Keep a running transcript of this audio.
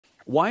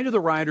why do the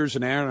rioters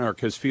and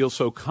anarchists feel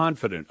so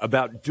confident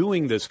about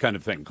doing this kind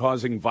of thing,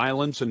 causing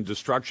violence and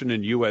destruction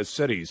in U.S.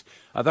 cities?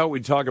 I thought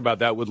we'd talk about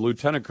that with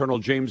Lieutenant Colonel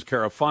James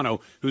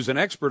Carafano, who's an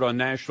expert on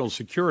national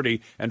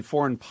security and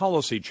foreign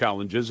policy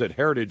challenges at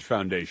Heritage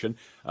Foundation.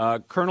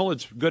 Colonel,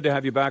 it's good to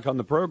have you back on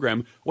the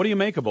program. What do you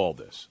make of all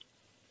this?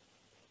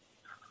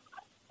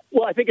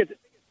 Well, I think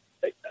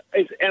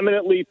it's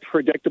eminently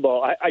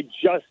predictable. I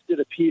just did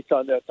a piece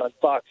on this on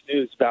Fox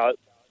News about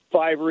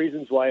 5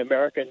 reasons why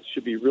Americans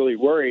should be really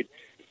worried.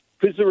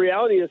 Because the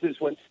reality is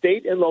when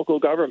state and local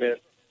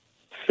governments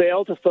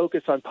fail to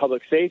focus on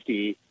public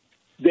safety,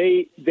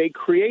 they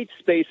create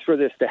space for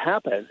this to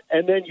happen.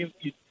 And then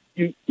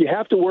you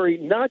have to worry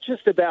not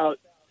just about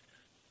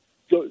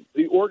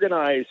the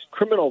organized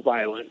criminal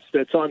violence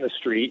that's on the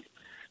street,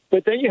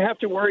 but then you have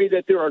to worry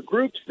that there are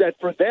groups that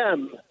for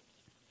them,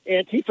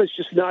 Antifa is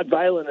just not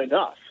violent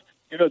enough.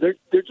 You know,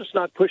 they're just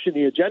not pushing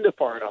the agenda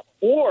far enough.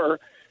 Or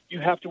you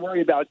have to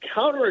worry about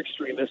counter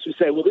extremists who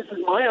say, well, this is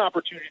my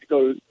opportunity to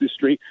go to the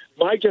street,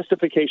 my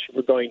justification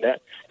for going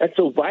that. And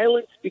so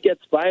violence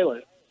begets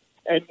violence.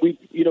 And we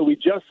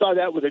just saw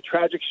that with a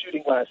tragic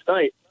shooting last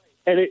night.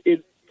 And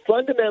it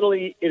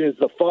fundamentally, it is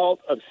the fault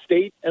of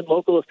state and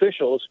local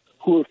officials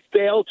who have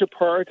failed to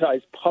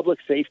prioritize public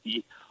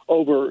safety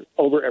over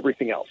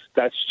everything else.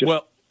 That's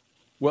just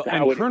well,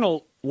 and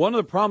Colonel, one of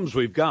the problems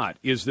we've got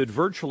is that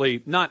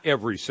virtually not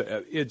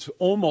it's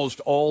almost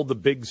all the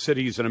big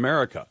cities in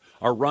America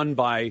are run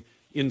by,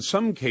 in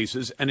some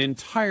cases, an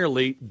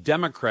entirely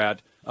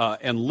Democrat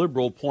and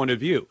liberal point of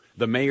view.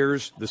 The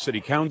mayors, the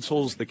city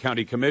councils, the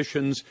county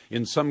commissions,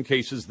 in some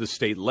cases the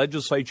state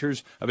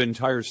legislatures of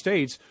entire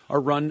states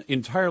are run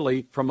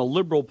entirely from a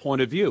liberal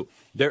point of view.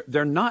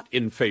 They're not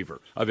in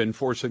favor of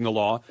enforcing the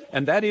law,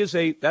 and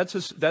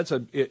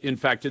in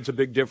fact it's a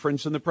big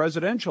difference in the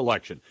presidential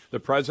election. The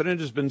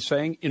president has been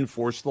saying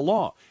enforce the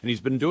law, and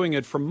he's been doing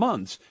it for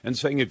months and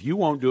saying if you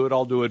won't do it,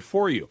 I'll do it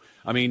for you.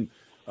 I mean,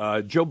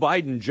 Joe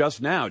Biden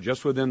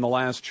just within the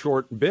last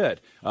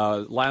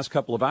last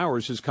couple of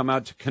hours, has come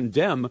out to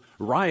condemn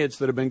riots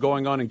that have been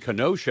going on in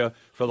Kenosha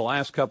for the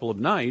last couple of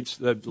nights,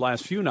 the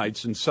last few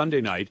nights, and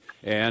Sunday night,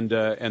 and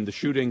the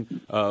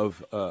shooting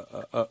of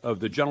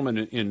the gentleman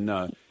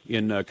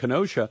in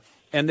Kenosha.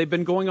 And they've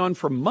been going on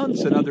for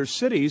months in other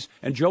cities,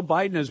 and Joe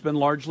Biden has been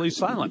largely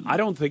silent. I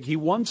don't think he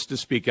wants to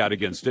speak out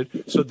against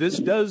it. So this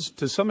does,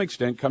 to some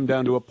extent, come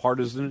down to a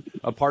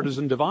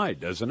partisan divide,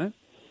 doesn't it?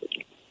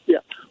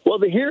 Well,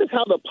 here's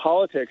how the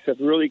politics have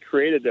really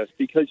created this,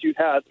 because you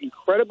have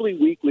incredibly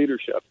weak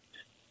leadership,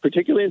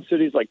 particularly in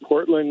cities like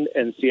Portland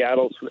and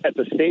Seattle at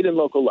the state and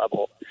local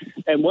level.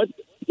 And what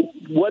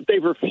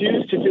they've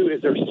refused to do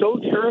is they're so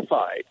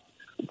terrified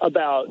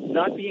about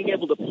not being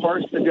able to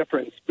parse the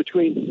difference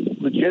between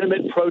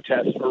legitimate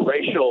protests for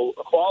racial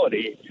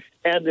equality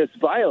and this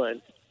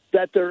violence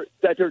that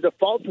their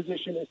default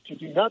position is to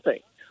do nothing.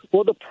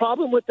 Well, the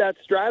problem with that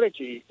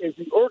strategy is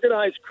the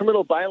organized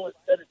criminal violence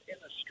that is in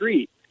the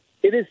street.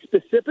 It is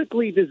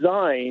specifically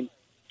designed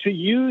to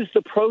use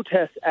the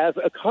protests as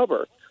a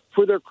cover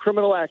for their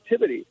criminal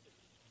activity.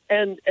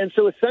 And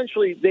so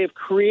essentially they've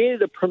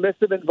created a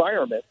permissive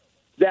environment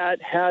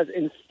that has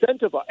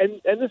incentivized.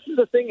 And this is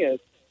the thing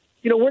is,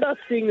 we're not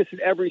seeing this in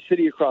every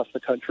city across the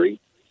country.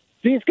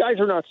 These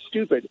guys are not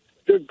stupid.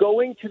 They're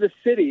going to the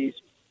cities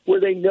where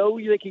they know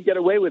they can get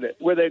away with it,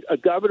 where a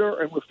governor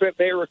and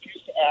mayor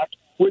refuse to act,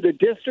 where the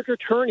district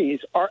attorneys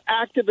are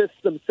activists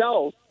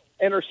themselves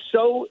and are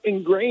so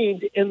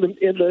ingrained in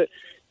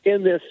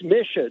this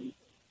mission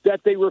that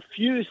they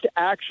refuse to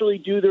actually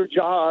do their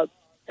job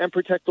and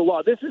protect the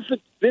law. This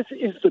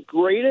is the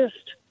greatest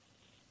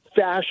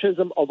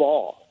fascism of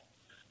all.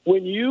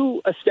 When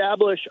you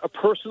establish a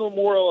personal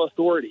moral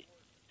authority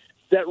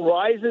that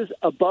rises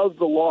above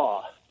the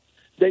law,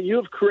 then you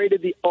have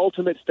created the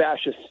ultimate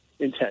fascist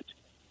intent.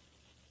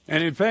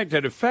 And in fact,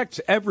 it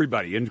affects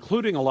everybody,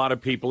 including a lot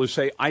of people who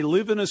say, I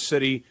live in a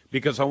city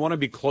because I want to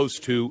be close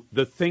to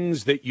the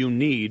things that you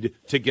need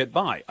to get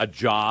by. A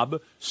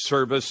job,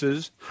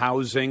 services,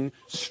 housing,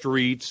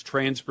 streets,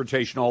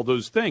 transportation, all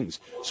those things.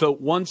 So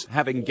once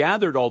having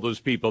gathered all those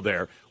people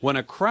there, when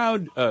a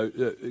crowd,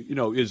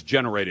 is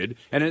generated,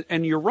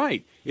 and you're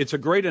right, it's a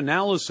great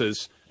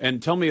analysis.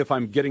 And tell me if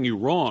I'm getting you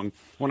wrong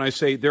when I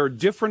say there are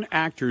different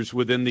actors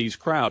within these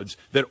crowds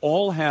that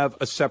all have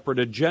a separate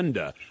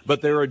agenda,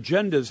 but their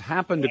agendas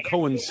happen to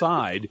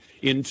coincide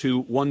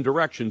into one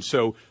direction.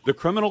 So the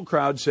criminal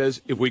crowd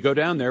says, if we go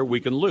down there, we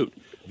can loot.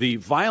 The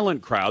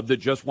violent crowd that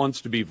just wants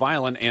to be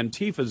violent,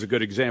 Antifa is a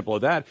good example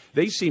of that.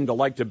 They seem to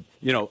like to,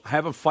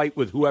 have a fight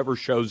with whoever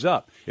shows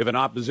up. If an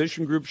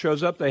opposition group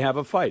shows up, they have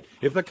a fight.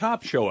 If the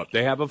cops show up,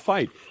 they have a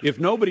fight. If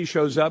nobody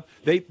shows up,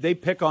 they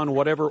pick on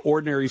whatever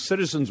ordinary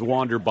citizens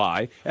wander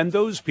by, and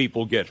those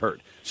people get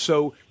hurt.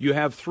 So you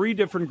have 3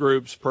 different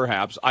groups,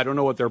 perhaps, I don't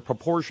know what their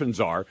proportions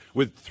are,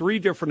 with 3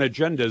 different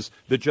agendas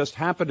that just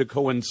happen to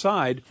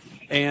coincide.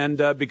 And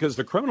because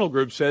the criminal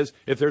group says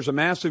if there's a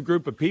massive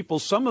group of people,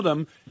 some of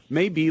them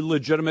may be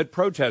legitimate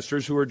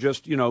protesters who are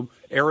just,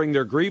 airing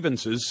their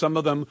grievances. Some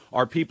of them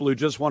are people who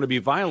just want to be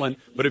violent.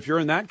 But if you're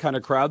in that kind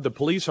of crowd, the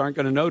police aren't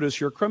going to notice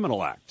your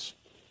criminal acts.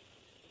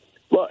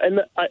 Well,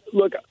 and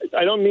look,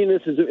 I don't mean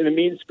this in a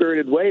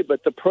mean-spirited way,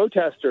 but the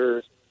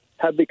protesters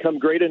have become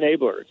great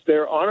enablers.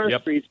 They're on our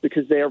streets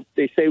because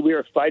they say we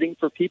are fighting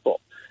for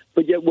people.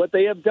 But yet what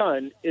they have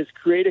done is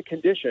create a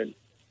condition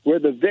where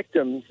the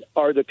victims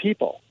are the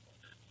people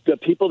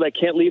that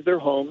can't leave their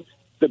homes,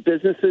 the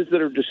businesses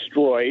that are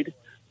destroyed,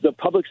 the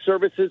public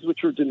services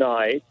which are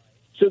denied.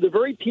 So the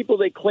very people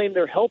they claim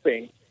they're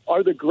helping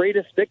are the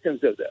greatest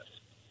victims of this.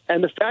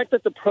 And the fact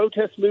that the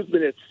protest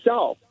movement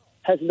itself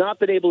has not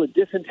been able to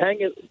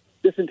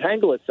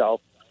disentangle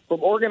itself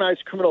from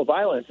organized criminal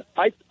violence,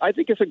 I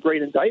think it's a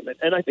great indictment.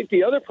 And I think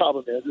the other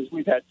problem is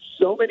we've had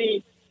so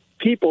many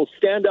people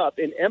stand up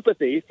in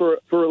empathy for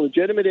a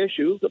legitimate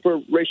issue,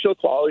 for racial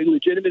equality,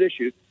 legitimate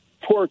issue,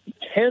 pour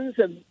tens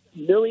of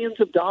millions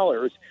of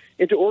dollars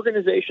into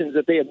organizations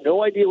that they have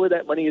no idea where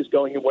that money is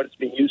going and what it's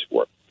being used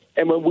for.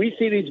 And when we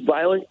see these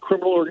violent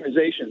criminal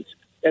organizations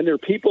and their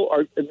people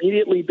are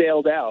immediately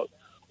bailed out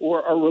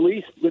or are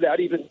released without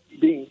even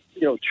being,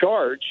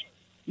 charged,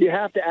 you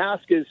have to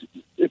ask is,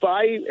 if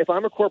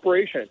I'm a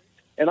corporation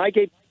and I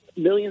gave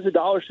millions of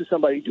dollars to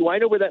somebody, do I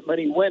know where that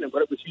money went and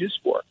what it was used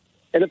for?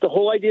 And if the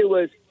whole idea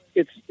was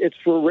it's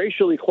for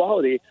racial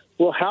equality,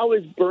 well, how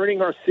is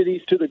burning our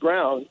cities to the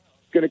ground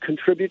going to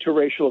contribute to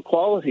racial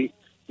equality?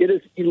 It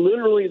is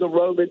literally the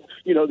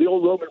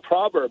old Roman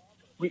proverb,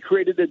 we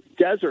created a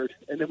desert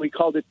and then we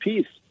called it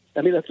peace.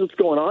 I mean, that's what's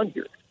going on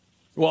here.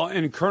 Well,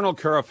 and Colonel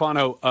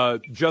Carafano,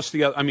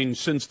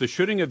 since the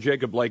shooting of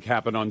Jacob Blake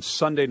happened on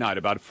Sunday night,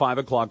 about 5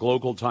 o'clock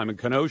local time in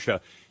Kenosha,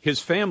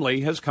 his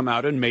family has come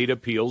out and made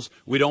appeals.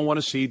 We don't want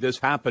to see this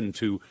happen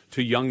to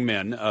young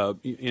men,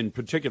 in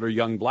particular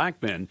young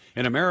black men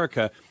in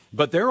America.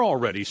 But they're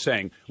already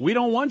saying, we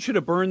don't want you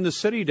to burn the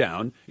city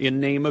down in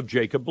name of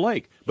Jacob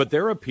Blake. But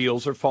their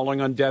appeals are falling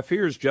on deaf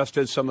ears, just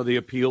as some of the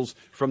appeals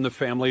from the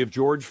family of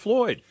George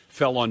Floyd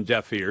fell on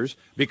deaf ears,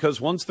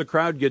 because once the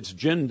crowd gets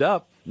ginned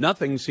up,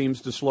 nothing seems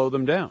to slow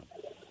them down.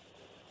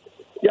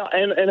 Yeah,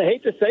 and I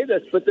hate to say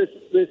this, but this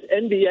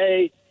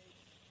NBA,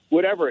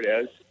 whatever it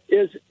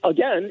is,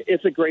 again,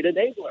 it's a great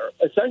enabler.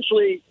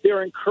 Essentially,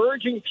 they're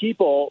encouraging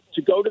people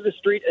to go to the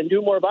street and do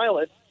more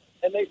violence.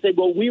 And they say,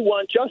 well, we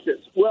want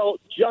justice. Well,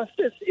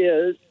 justice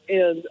is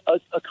in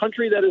a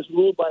country that is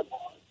ruled by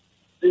law.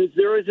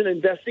 There is an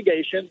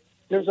investigation.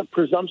 There's a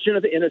presumption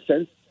of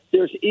innocence.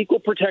 There's equal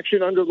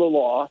protection under the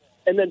law.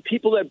 And then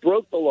people that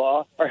broke the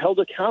law are held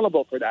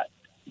accountable for that.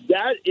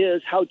 That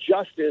is how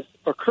justice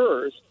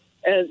occurs.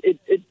 And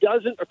it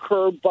doesn't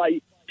occur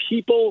by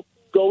people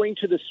going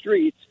to the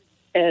streets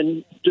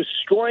and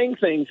destroying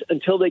things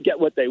until they get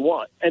what they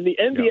want. And the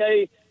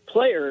NBA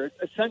players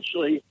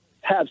essentially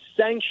have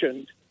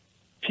sanctioned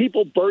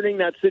people burning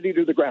that city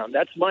to the ground.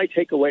 That's my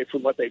takeaway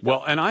from what they've done.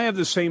 Well, and I have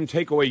the same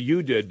takeaway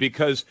you did,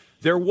 because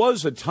there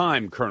was a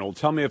time, Colonel,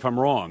 tell me if I'm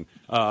wrong,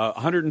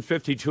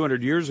 150,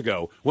 200 years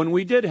ago, when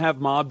we did have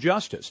mob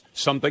justice.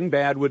 Something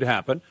bad would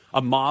happen.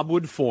 A mob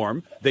would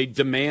form. They'd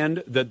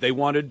demand that they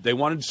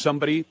wanted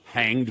somebody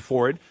hanged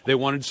for it. They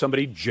wanted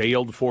somebody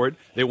jailed for it.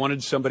 They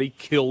wanted somebody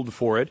killed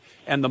for it.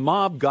 And the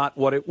mob got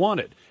what it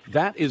wanted.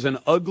 That is an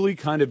ugly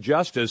kind of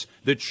justice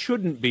that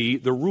shouldn't be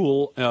the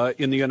rule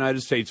in the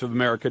United States of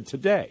America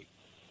today.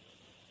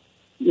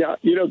 Yeah,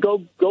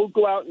 go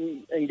out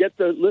and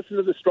listen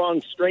to the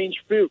song "Strange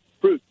Fruit."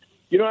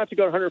 You don't have to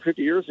go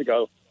 150 years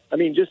ago. I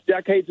mean, just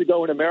decades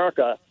ago in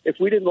America, if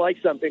we didn't like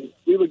something,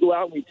 we would go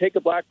out and we'd take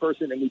a black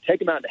person and we'd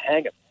take him out and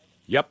hang him.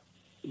 Yep.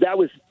 That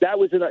was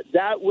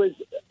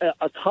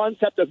a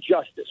concept of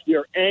justice. We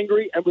are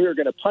angry and we are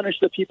going to punish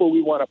the people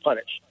we want to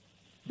punish.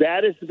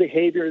 That is the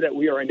behavior that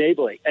we are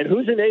enabling. And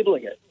who's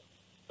enabling it?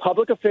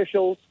 Public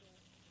officials,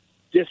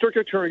 district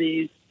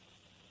attorneys,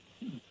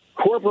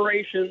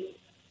 corporations,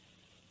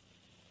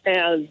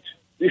 and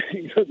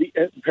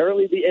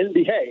apparently the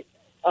NBA,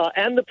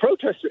 and the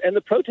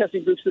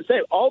protesting groups that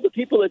say all the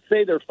people that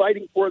say they're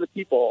fighting for the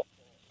people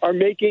are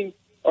setting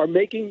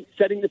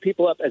the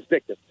people up as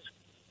victims.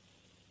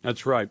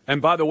 That's right.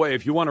 And by the way,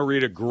 if you want to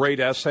read a great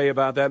essay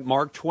about that,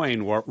 Mark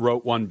Twain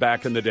wrote one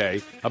back in the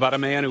day about a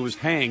man who was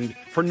hanged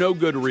for no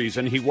good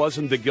reason. He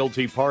wasn't the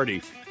guilty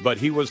party, but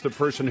he was the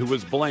person who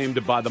was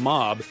blamed by the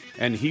mob,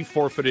 and he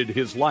forfeited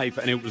his life,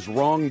 and it was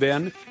wrong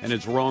then, and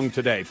it's wrong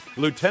today.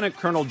 Lieutenant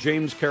Colonel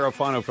James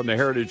Carafano from the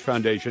Heritage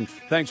Foundation,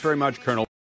 thanks very much, Colonel.